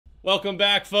Welcome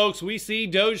back, folks. We see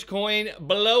Dogecoin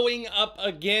blowing up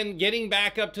again, getting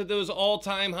back up to those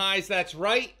all-time highs. That's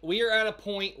right. We are at a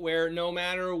point where no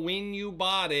matter when you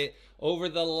bought it, over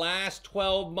the last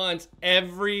 12 months,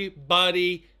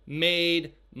 everybody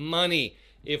made money.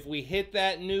 If we hit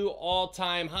that new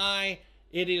all-time high,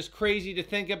 it is crazy to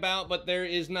think about, but there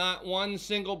is not one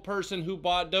single person who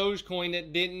bought Dogecoin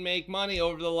that didn't make money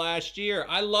over the last year.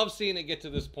 I love seeing it get to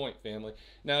this point, family.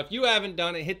 Now, if you haven't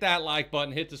done it, hit that like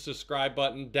button, hit the subscribe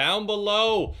button down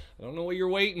below. I don't know what you're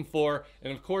waiting for.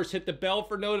 And of course, hit the bell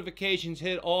for notifications,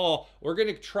 hit all. We're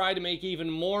going to try to make even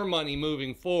more money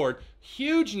moving forward.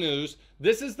 Huge news.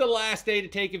 This is the last day to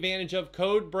take advantage of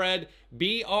code BREAD,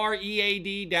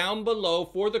 B-R-E-A-D, down below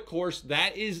for the course.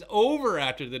 That is over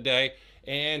after the day.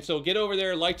 And so get over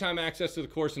there, lifetime access to the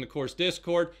course in the course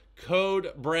Discord.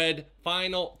 Code BREAD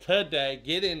final today.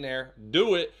 Get in there,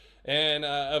 do it. And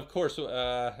of course, it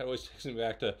always takes me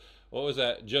back to, what was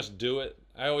that? Just do it.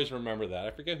 I always remember that.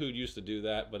 I forget who used to do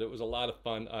that, but it was a lot of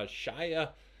fun. Shia,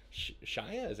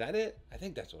 is that it? I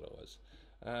think that's what it was.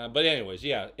 But anyways,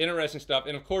 yeah, interesting stuff.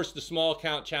 And of course, the small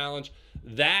account challenge,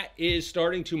 that is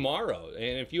starting tomorrow.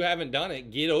 And if you haven't done it,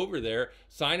 get over there.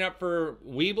 Sign up for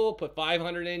Weeble, put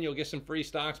 500 in, you'll get some free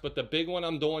stocks. But the big one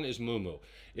I'm doing is Moo.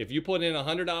 If you put in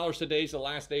 $100 today is the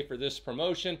last day for this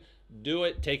promotion, do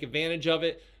it, take advantage of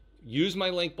it. Use my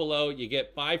link below. You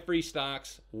get 5 free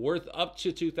stocks worth up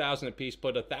to 2,000 a piece.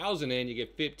 Put 1,000 in, you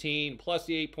get 15 plus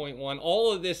the 8.1.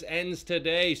 All of this ends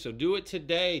today, so do it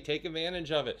today. Take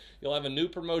advantage of it. You'll have a new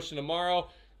promotion tomorrow.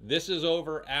 This is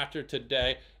over after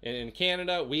today. And in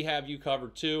Canada, we have you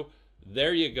covered too.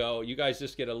 There you go. You guys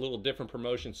just get a little different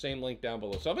promotion. Same link down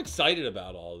below. So I'm excited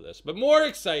about all of this. But more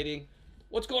exciting,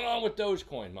 what's going on with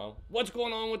Dogecoin, Mo? What's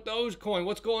going on with Dogecoin?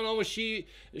 What's going on with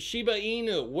Shiba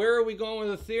Inu? Where are we going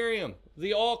with Ethereum?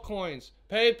 The altcoins,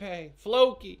 Pepe,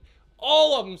 Floki,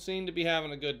 all of them seem to be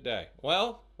having a good day.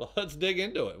 Well, let's dig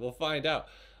into it. We'll find out.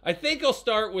 I think I'll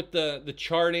start with the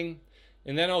charting,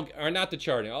 and then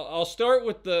I'll start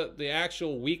with the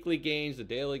actual weekly gains, the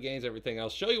daily gains, everything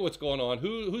else. Show you what's going on,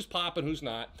 who's popping, who's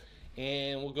not.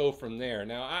 And we'll go from there.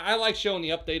 Now, I like showing the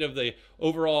update of the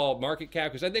overall market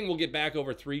cap because I think we'll get back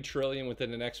over 3 trillion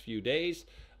within the next few days.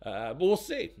 But we'll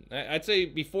see. I'd say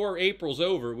before April's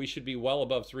over, we should be well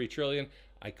above 3 trillion.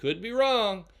 I could be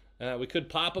wrong. We could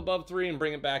pop above 3 and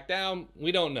bring it back down.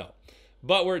 We don't know.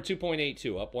 But we're at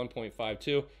 2.82, up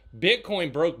 1.52.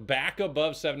 Bitcoin broke back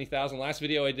above 70,000. Last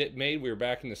video I made, we were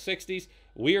back in the 60s.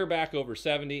 We are back over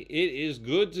 70. It is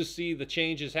good to see the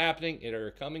changes happening. It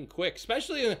are coming quick,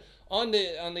 especially on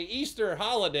the Easter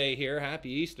holiday here.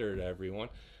 Happy Easter to everyone.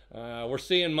 We're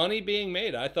seeing money being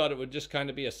made. I thought it would just kind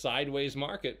of be a sideways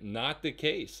market. Not the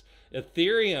case.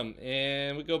 Ethereum,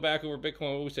 and we go back over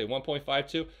Bitcoin, what do we say,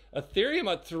 1.52?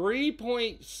 Ethereum at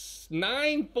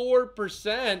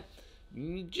 3.94%.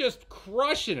 Just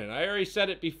crushing it. I already said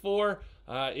it before.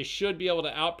 It should be able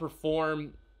to outperform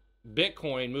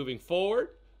Bitcoin moving forward.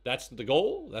 That's the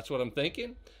goal. That's what I'm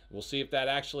thinking. We'll see if that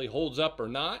actually holds up or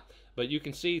not. But you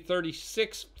can see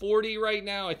 36.40 right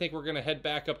now. I think we're going to head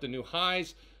back up to new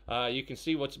highs. You can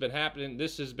see what's been happening.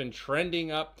 This has been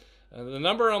trending up. The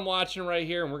number I'm watching right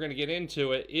here, and we're going to get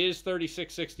into it, is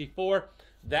 36.64.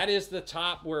 That is the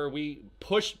top where we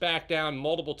pushed back down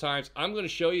multiple times. I'm going to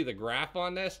show you the graph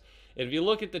on this. And if you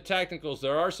look at the technicals,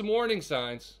 there are some warning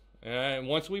signs. And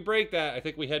once we break that, I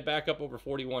think we head back up over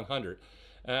 4,100.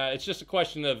 It's just a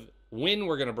question of when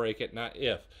we're going to break it, not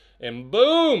if. And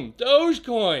boom,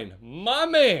 Dogecoin, my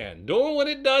man, doing what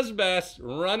it does best,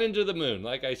 running to the moon.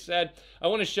 Like I said, I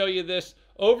want to show you this.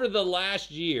 Over the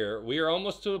last year, we are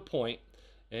almost to a point,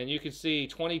 and you can see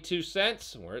 22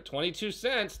 cents. We're at 22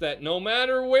 cents that no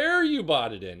matter where you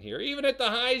bought it in here, even at the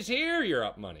highs here, you're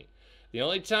up money. The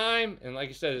only time, and like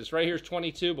I said, it's right here is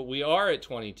 22, but we are at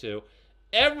 22.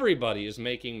 Everybody is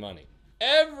making money.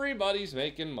 Everybody's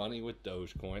making money with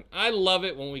Dogecoin. I love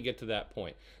it when we get to that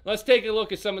point. Let's take a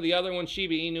look at some of the other ones.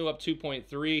 Shiba Inu up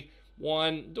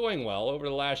 2.31, doing well over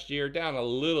the last year, down a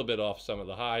little bit off some of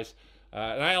the highs.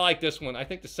 And I like this one. I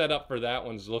think the setup for that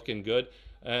one's looking good.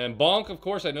 And Bonk, of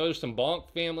course, I know there's some Bonk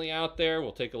family out there.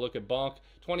 We'll take a look at Bonk.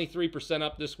 23%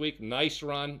 up this week. Nice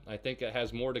run. I think it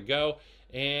has more to go.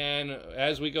 And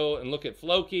as we go and look at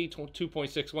Floki,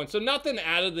 2.61. So nothing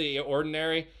out of the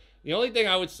ordinary. The only thing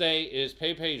I would say is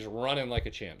Pepe's running like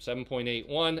a champ.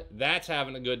 7.81. That's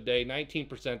having a good day.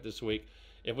 19% this week.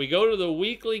 If we go to the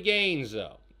weekly gains,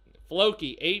 though,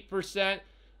 Floki, 8%.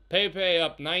 Pepe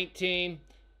up 19.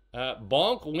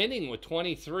 Bonk winning with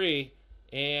 23.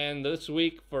 And this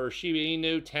week for Shiba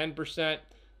Inu, 10%.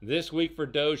 This week for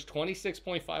Doge,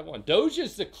 26.51. Doge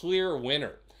is the clear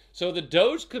winner. So the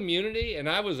Doge community, and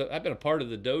I've been a part of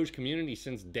the Doge community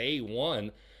since day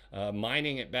one,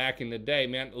 mining it back in the day,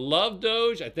 man. Love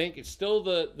Doge. I think it's still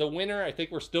the winner. I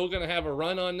think we're still going to have a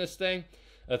run on this thing.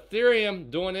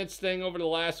 Ethereum doing its thing over the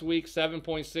last week,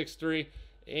 7.63,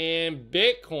 and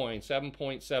Bitcoin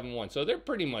 7.71. So they're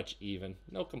pretty much even.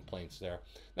 No complaints there.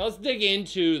 Now let's dig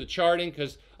into the charting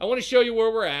because I want to show you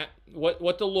where we're at,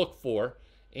 what to look for.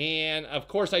 And of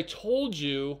course, I told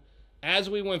you as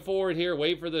we went forward here,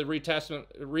 wait for the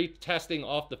retesting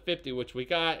off the 50, which we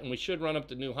got, and we should run up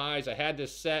to new highs. I had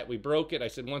this set. We broke it. I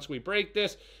said once we break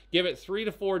this, give it 3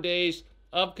 to 4 days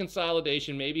of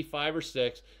consolidation, maybe 5 or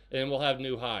 6, and we'll have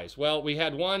new highs. Well, we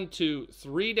had 1 to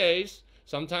 3 days.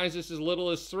 Sometimes it's as little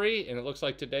as 3, and it looks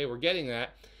like today we're getting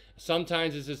that.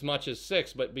 Sometimes it's as much as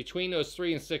 6, but between those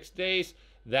 3 and 6 days,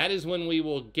 that is when we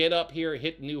will get up here,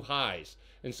 hit new highs.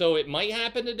 And so it might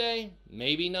happen today,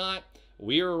 maybe not.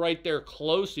 We are right there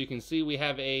close. You can see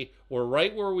we're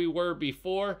right where we were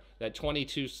before, that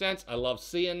 22 cents. I love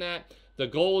seeing that. The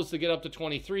goal is to get up to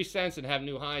 23 cents and have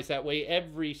new highs. That way,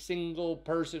 every single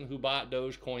person who bought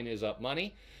Dogecoin is up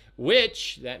money,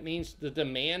 which that means the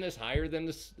demand is higher than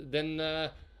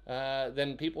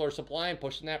people are supplying,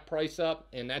 pushing that price up,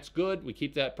 and that's good. We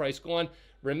keep that price going.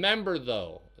 Remember,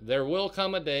 though, there will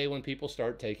come a day when people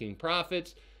start taking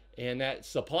profits, and that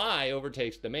supply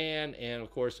overtakes demand, and of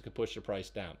course it could push the price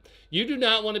down. You do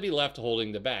not want to be left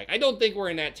holding the bag. I don't think we're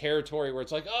in that territory where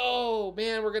it's like, oh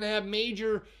man, we're going to have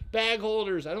major bag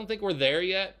holders. I don't think we're there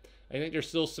yet. I think there's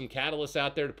still some catalysts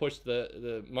out there to push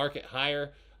the market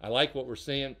higher. I like what we're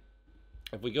seeing.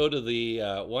 If we go to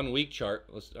the 1 week chart,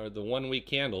 or the 1 week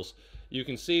candles, you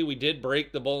can see we did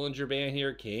break the Bollinger Band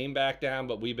here, came back down,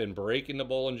 but we've been breaking the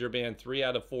Bollinger Band 3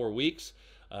 out of 4 weeks.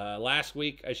 Last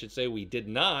week, I should say, we did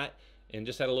not, and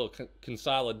just had a little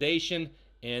consolidation,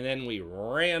 and then we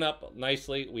ran up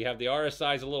nicely. We have the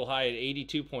RSI's a little high at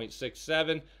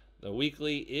 82.67. The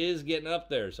weekly is getting up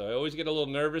there, so I always get a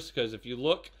little nervous because if you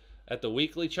look at the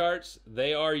weekly charts,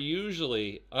 they are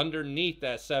usually underneath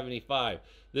that 75.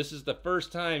 This is the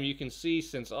first time you can see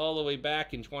since all the way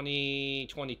back in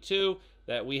 2022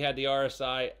 that we had the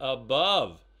RSI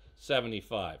above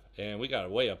 75, and we got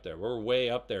it way up there. We're way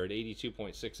up there at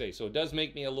 82.68, so it does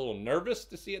make me a little nervous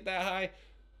to see it that high,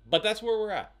 but that's where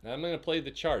we're at. Now I'm going to play the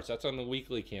charts. That's on the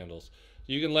weekly candles.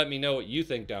 You can let me know what you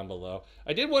think down below.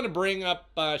 I did want to bring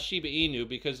up Shiba Inu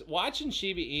because watching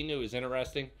Shiba Inu is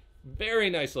interesting.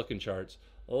 Very nice looking charts.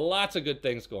 Lots of good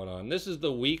things going on. This is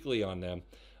the weekly on them,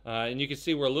 and you can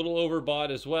see we're a little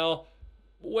overbought as well.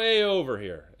 Way over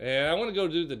here. And I want to go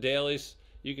do the dailies.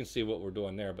 You can see what we're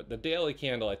doing there. But the daily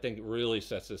candle, I think, really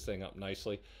sets this thing up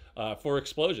nicely for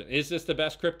explosion. Is this the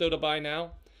best crypto to buy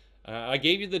now? I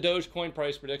gave you the Dogecoin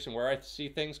price prediction where I see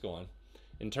things going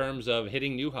in terms of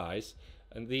hitting new highs.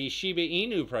 And the Shiba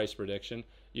Inu price prediction,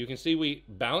 you can see we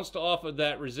bounced off of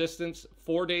that resistance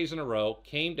 4 days in a row,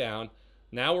 came down.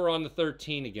 Now we're on the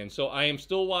 13 again. So I am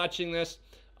still watching this.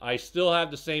 I still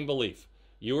have the same belief.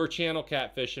 You are channel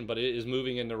catfishing, but it is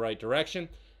moving in the right direction.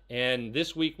 And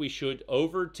this week we should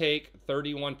overtake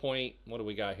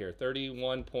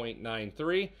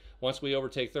 31.93. Once we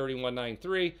overtake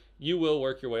 31.93, you will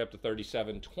work your way up to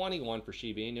 37.21 for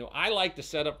Shiba Inu. I like the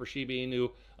setup for Shiba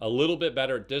Inu a little bit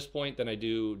better at this point than I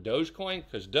do Dogecoin,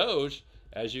 because Doge,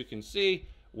 as you can see,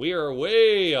 we are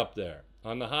way up there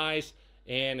on the highs.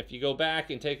 And if you go back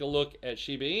and take a look at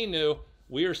Shiba Inu,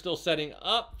 we are still setting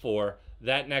up for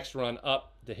that next run up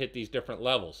to hit these different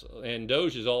levels. And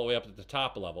Doge is all the way up at the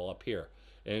top level up here.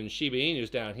 And Shiba Inu is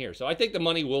down here. So I think the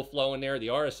money will flow in there. The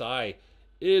RSI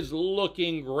is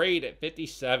looking great at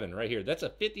 57 right here. That's a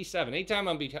 57. Anytime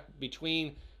I'm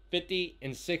between 50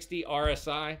 and 60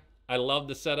 RSI, I love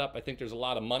the setup. I think there's a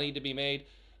lot of money to be made.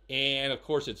 And of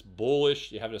course it's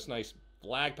bullish. You have this nice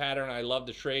flag pattern. I love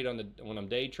to trade when I'm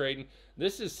day trading.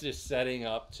 This is just setting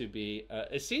up to be,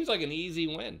 it seems like an easy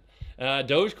win.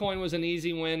 Dogecoin was an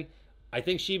easy win. I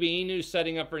think Shiba Inu is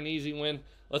setting up for an easy win.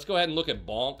 Let's go ahead and look at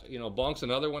Bonk. You know, Bonk's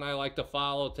another one I like to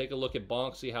follow. Take a look at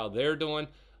Bonk, see how they're doing.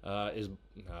 I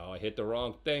hit the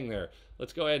wrong thing there.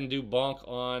 Let's go ahead and do Bonk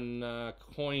on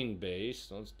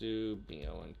Coinbase. Let's do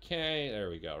BLNK. There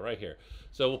we go, right here.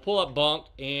 So we'll pull up Bonk,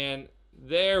 and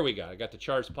there we go. I got the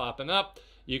charts popping up.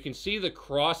 You can see the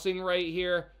crossing right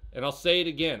here, and I'll say it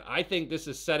again. I think this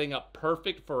is setting up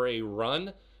perfect for a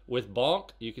run with Bonk.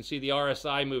 You can see the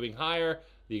RSI moving higher.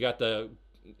 You got the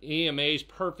EMAs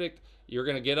perfect. You're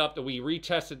going to get up to, we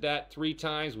retested that 3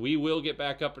 times. We will get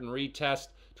back up and retest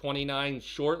 29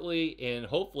 shortly and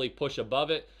hopefully push above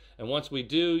it. And once we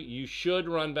do, you should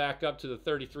run back up to the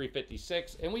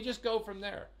 33.56, and we just go from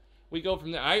there. We go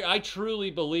from there. I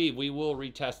truly believe we will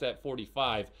retest that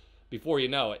 45 before you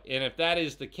know it. And if that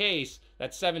is the case,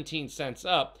 that's 17 cents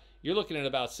up. You're looking at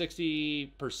about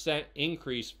 60%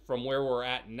 increase from where we're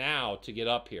at now to get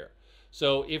up here.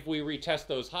 So if we retest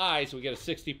those highs, we get a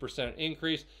 60%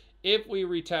 increase. If we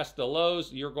retest the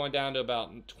lows, you're going down to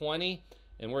about 20,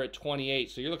 and we're at 28.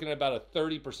 So you're looking at about a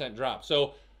 30% drop.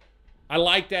 So I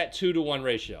like that 2-to-1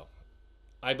 ratio.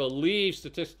 I believe,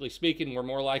 statistically speaking, we're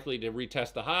more likely to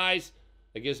retest the highs.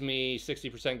 That gives me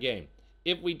 60% gain.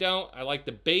 If we don't, I like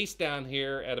the base down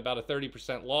here at about a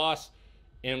 30% loss.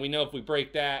 And we know if we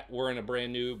break that, we're in a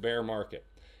brand new bear market.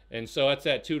 And so that's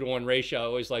that 2-to-1 ratio I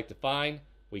always like to find.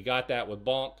 We got that with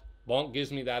Bonk. Bonk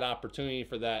gives me that opportunity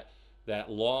for that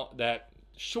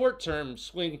short-term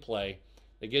swing play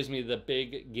that gives me the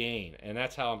big gain. And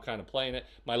that's how I'm kind of playing it.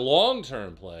 My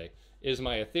long-term play is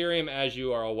my Ethereum, as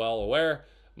you are well aware.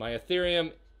 My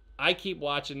Ethereum, I keep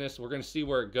watching this. We're going to see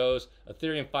where it goes.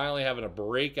 Ethereum finally having a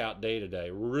breakout day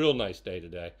today. Real nice day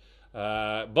today.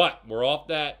 But we're off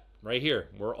that right here.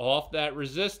 We're off that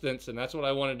resistance, and that's what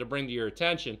I wanted to bring to your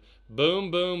attention. Boom,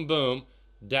 boom, boom.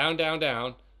 Down, down,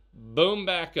 down. Boom,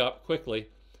 back up quickly.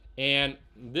 And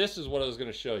this is what I was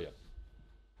going to show you.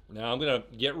 Now I'm going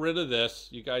to get rid of this.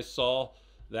 You guys saw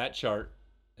that chart.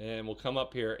 And we'll come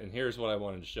up here, and here's what I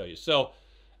wanted to show you. So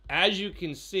as you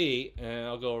can see, and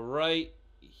I'll go right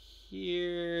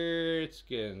here. It's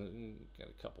getting got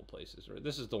a couple places. Right?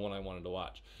 This is the one I wanted to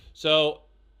watch. So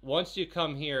once you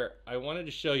come here, I wanted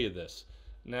to show you this.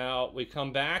 Now we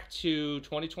come back to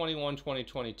 2021,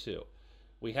 2022.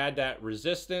 We had that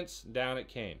resistance, down it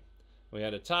came. We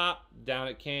had a top, down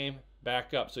it came,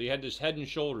 back up. So you had this head and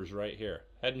shoulders right here,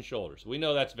 head and shoulders. We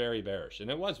know that's very bearish, and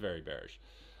it was very bearish.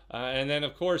 And then,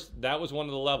 of course, that was one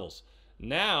of the levels.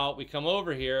 Now we come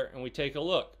over here and we take a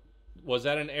look. Was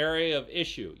that an area of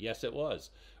issue? Yes, it was.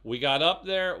 We got up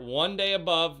there one day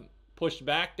above, pushed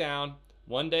back down,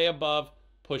 one day above,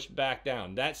 pushed back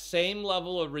down. That same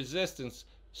level of resistance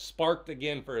sparked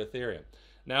again for Ethereum.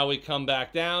 Now we come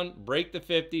back down, break the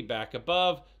 50, back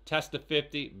above, test the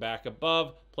 50, back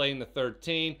above, playing the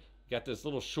 13. Got this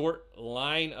little short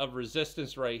line of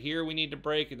resistance right here we need to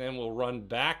break, and then we'll run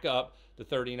back up to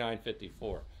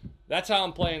 39.54. That's how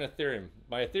I'm playing Ethereum.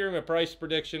 My Ethereum price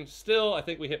prediction, still, I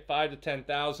think we hit 5 to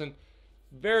 10,000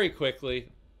 very quickly.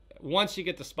 Once you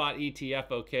get the spot ETF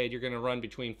okayed, you're going to run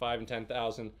between 5 and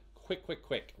 10,000 quick, quick,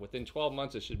 quick. Within 12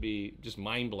 months, it should be just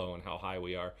mind-blowing how high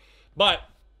we are. But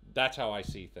that's how I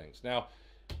see things. Now,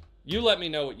 you let me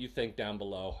know what you think down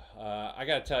below. I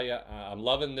got to tell you, I'm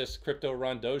loving this crypto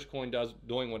run. Dogecoin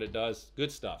doing what it does.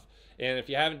 Good stuff. And if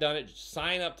you haven't done it,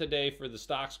 sign up today for the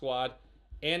Stock Squad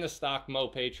and the Stock Mo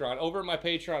Patreon. Over at my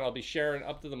Patreon, I'll be sharing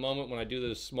up to the moment when I do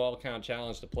this small account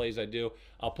challenge, the plays I do.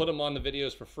 I'll put them on the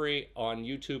videos for free on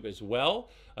YouTube as well.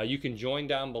 You can join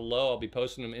down below. I'll be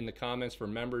posting them in the comments for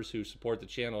members who support the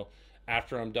channel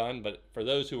after I'm done. But for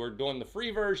those who are doing the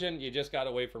free version, you just got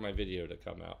to wait for my video to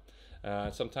come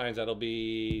out. Sometimes that'll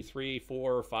be 3,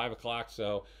 4, or 5 o'clock.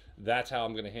 So that's how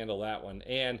I'm going to handle that one.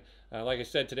 And like I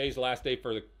said, today's the last day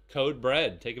for the code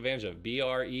BREAD. Take advantage of it.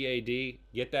 BREAD.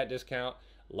 Get that discount.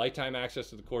 Lifetime access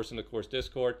to the course in the course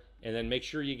Discord. And then make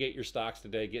sure you get your stocks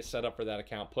today. Get set up for that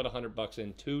account. Put $100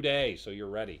 in today so you're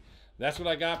ready. That's what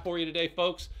I got for you today,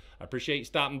 folks. I appreciate you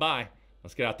stopping by.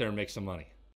 Let's get out there and make some money.